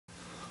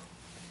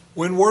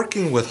When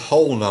working with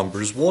whole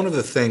numbers, one of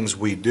the things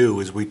we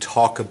do is we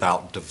talk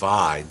about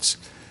divides.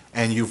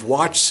 And you've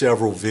watched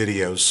several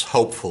videos,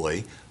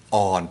 hopefully,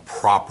 on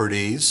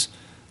properties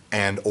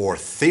and or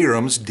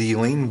theorems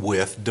dealing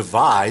with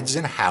divides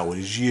and how it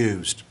is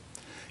used.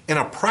 In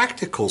a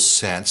practical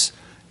sense,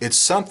 it's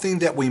something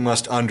that we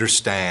must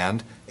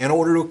understand in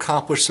order to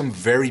accomplish some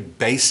very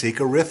basic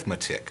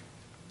arithmetic.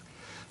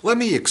 Let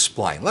me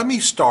explain. Let me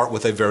start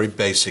with a very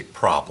basic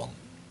problem.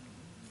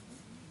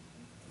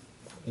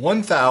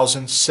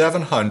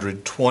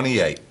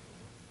 1,728.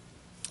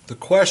 The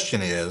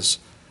question is,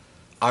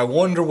 I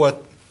wonder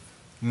what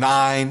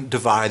 9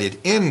 divided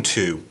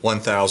into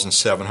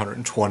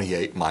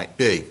 1,728 might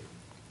be.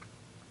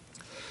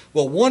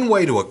 Well, one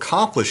way to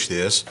accomplish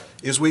this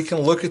is we can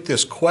look at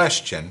this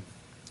question.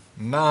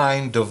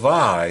 9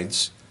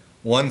 divides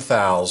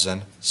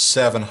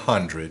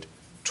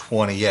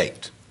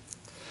 1,728.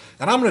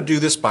 And I'm going to do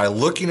this by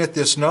looking at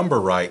this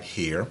number right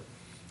here,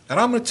 and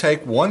I'm going to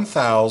take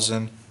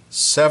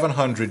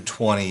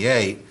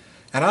 1,728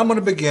 and I'm going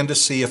to begin to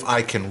see if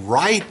I can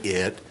write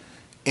it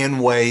in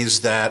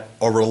ways that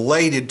are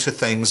related to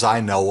things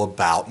I know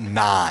about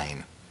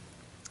 9.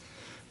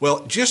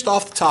 Well, just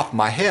off the top of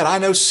my head, I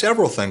know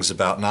several things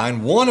about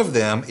 9. One of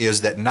them is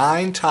that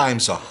 9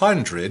 times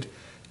 100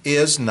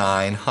 is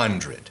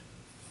 900.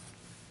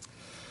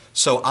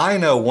 So I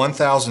know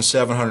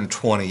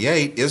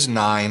 1,728 is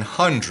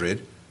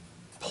 900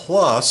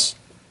 plus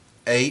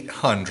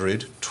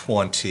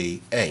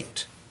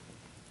 828.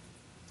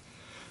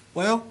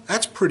 Well,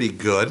 that's pretty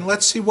good.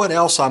 Let's see what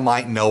else I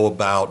might know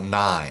about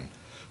 9.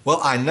 Well,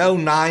 I know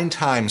 9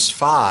 times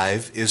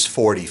 5 is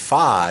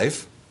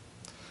 45,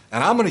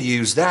 and I'm going to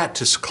use that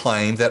to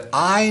claim that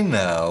I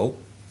know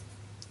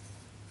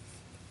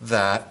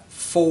that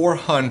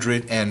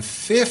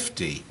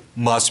 450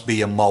 must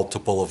be a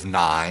multiple of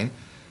 9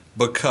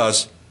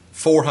 because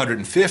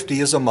 450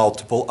 is a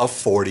multiple of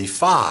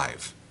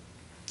 45.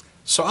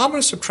 So I'm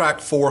going to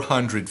subtract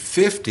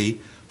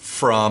 450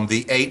 from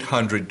the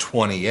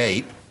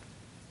 828.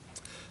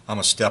 I'm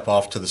going to step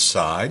off to the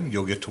side.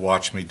 You'll get to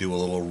watch me do a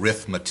little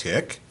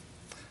arithmetic.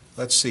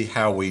 Let's see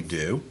how we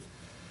do.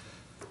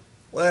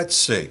 Let's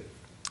see.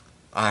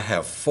 I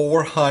have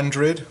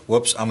 400.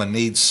 Whoops, I'm going to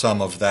need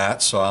some of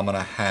that, so I'm going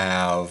to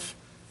have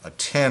a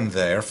 10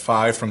 there.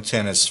 5 from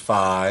 10 is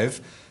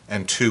 5,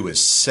 and 2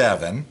 is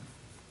 7.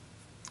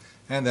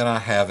 And then I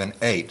have an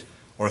 8,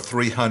 or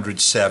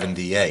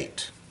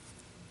 378.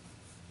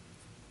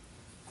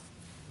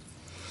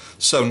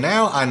 So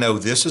now I know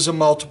this is a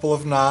multiple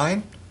of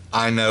 9.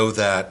 I know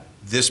that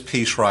this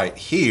piece right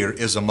here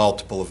is a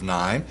multiple of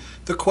 9.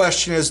 The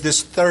question is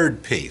this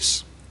third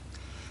piece.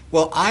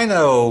 Well, I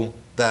know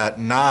that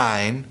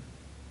 9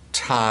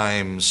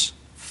 times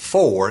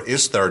 4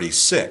 is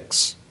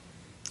 36.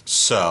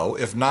 So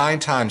if 9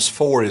 times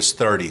 4 is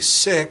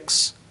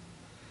 36,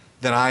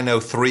 then I know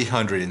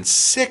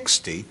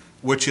 360,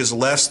 which is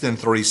less than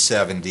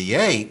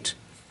 378,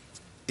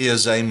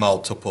 is a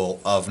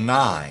multiple of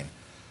 9.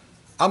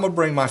 I'm going to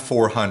bring my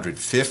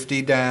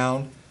 450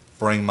 down,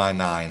 bring my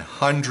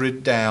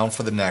 900 down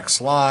for the next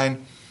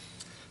line.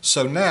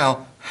 So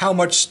now, how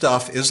much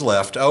stuff is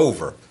left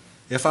over?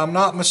 If I'm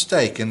not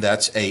mistaken,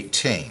 that's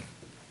 18.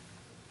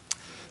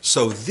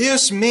 So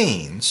this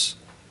means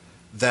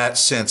that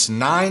since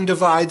 9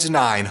 divides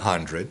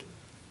 900,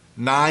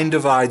 9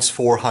 divides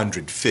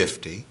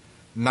 450,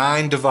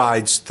 9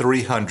 divides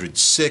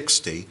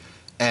 360,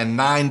 and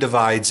 9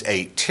 divides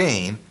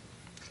 18,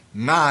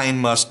 9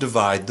 must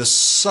divide the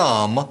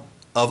sum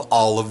of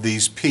all of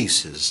these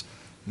pieces,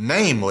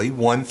 namely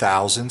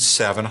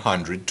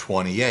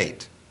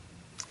 1,728.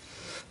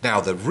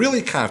 Now, the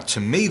really kind of, to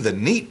me, the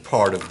neat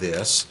part of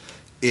this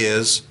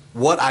is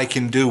what I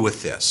can do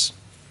with this.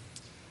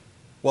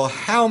 Well,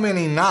 how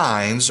many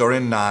 9s are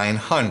in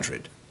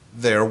 900?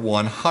 There are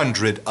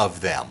 100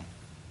 of them.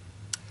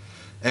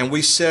 And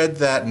we said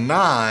that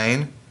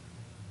 9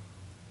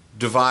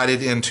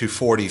 divided into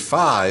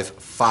 45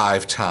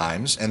 5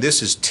 times, and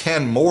this is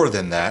 10 more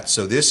than that,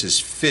 so this is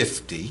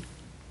 50.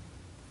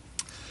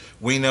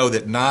 We know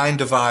that 9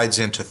 divides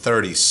into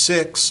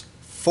 36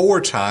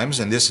 4 times,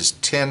 and this is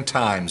 10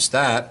 times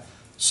that,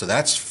 so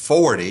that's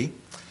 40.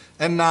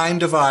 And 9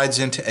 divides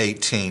into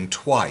 18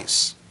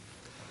 twice.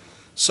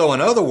 So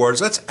in other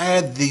words, let's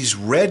add these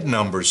red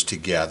numbers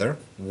together.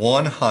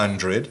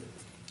 100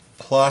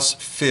 plus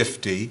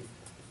 50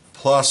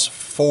 plus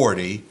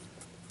 40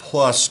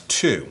 plus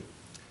 2.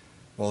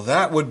 Well,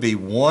 that would be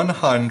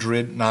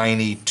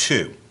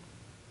 192.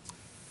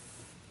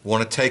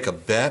 Want to take a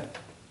bet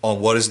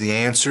on what is the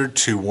answer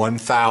to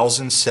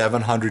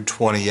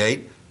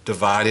 1,728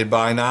 divided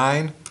by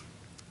 9?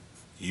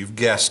 You've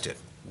guessed it,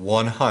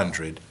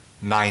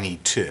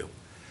 192.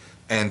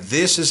 And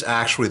this is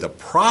actually the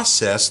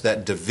process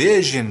that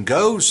division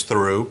goes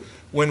through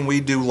when we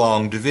do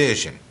long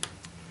division.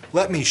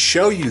 Let me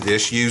show you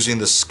this using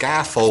the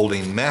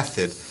scaffolding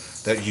method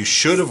that you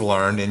should have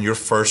learned in your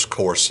first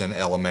course in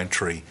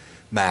elementary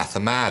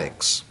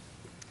mathematics.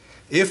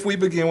 If we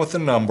begin with the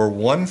number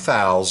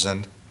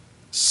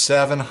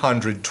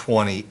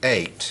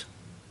 1,728,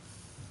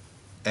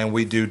 and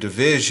we do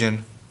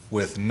division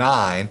with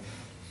 9,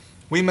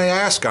 we may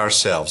ask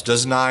ourselves,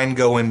 does 9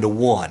 go into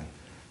 1?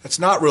 It's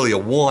not really a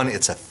 1,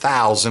 it's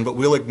 1,000, but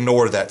we'll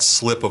ignore that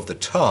slip of the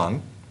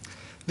tongue.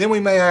 Then we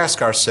may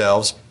ask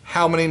ourselves,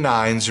 how many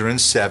 9s are in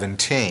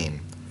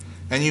 17?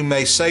 And you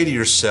may say to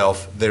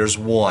yourself, there's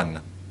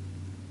 1.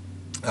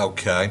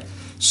 Okay,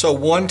 so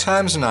 1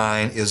 times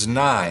 9 is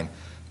 9.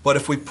 But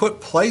if we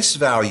put place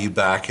value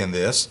back in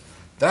this,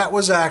 that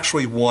was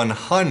actually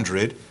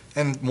 100,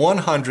 and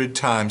 100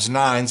 times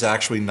 9 is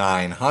actually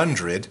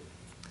 900,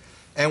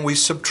 and we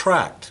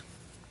subtract.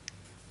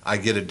 I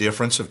get a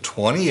difference of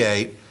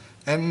 28,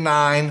 and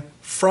 9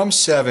 from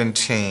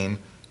 17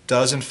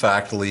 does in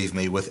fact leave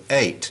me with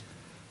 8.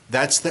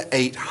 That's the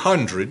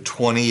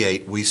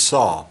 828 we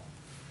saw.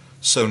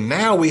 So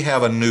now we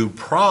have a new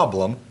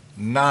problem,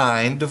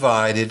 9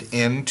 divided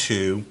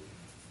into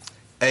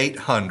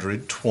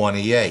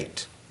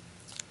 828.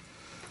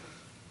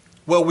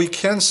 Well, we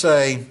can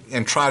say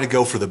and try to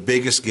go for the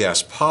biggest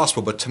guess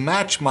possible, but to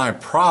match my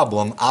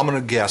problem, I'm going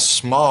to guess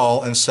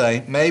small and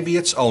say maybe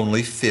it's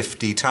only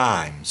 50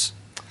 times.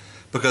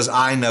 Because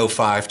I know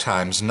 5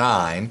 times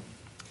 9,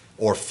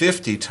 or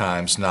 50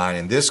 times 9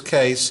 in this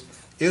case,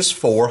 is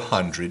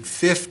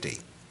 450.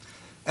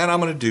 And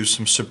I'm going to do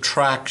some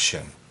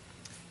subtraction.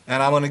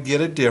 And I'm going to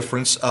get a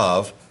difference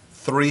of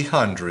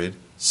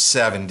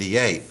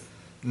 378.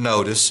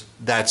 Notice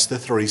that's the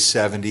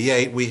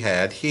 378 we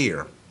had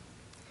here.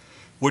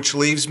 Which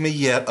leaves me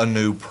yet a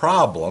new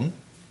problem.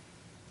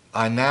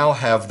 I now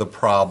have the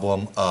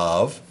problem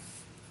of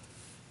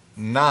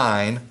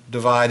 9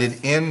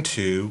 divided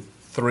into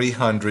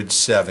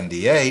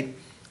 378,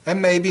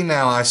 and maybe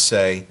now I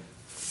say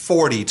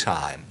 40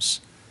 times.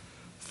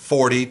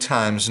 40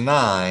 times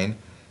 9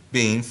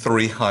 being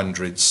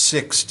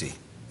 360.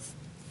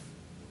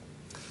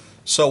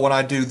 So when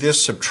I do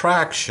this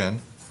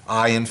subtraction,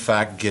 I in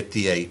fact get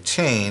the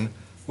 18,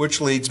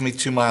 which leads me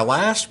to my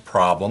last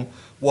problem.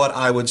 What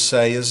I would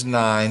say is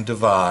 9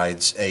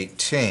 divides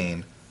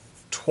 18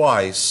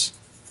 twice,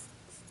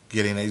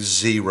 getting a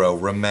 0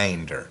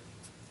 remainder.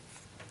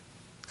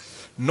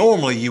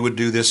 Normally you would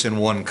do this in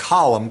one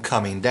column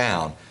coming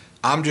down.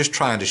 I'm just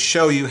trying to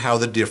show you how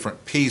the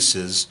different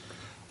pieces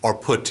are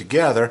put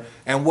together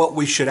and what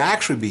we should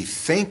actually be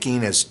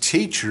thinking as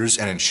teachers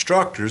and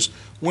instructors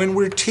when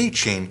we're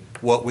teaching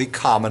what we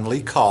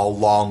commonly call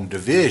long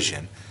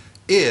division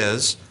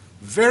is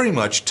very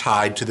much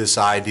tied to this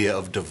idea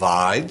of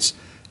divides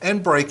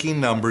and breaking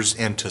numbers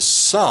into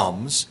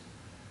sums,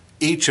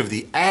 each of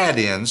the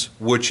add-ins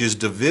which is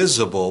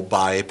divisible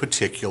by a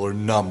particular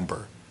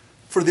number.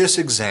 For this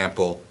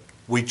example,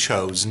 we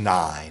chose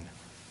 9.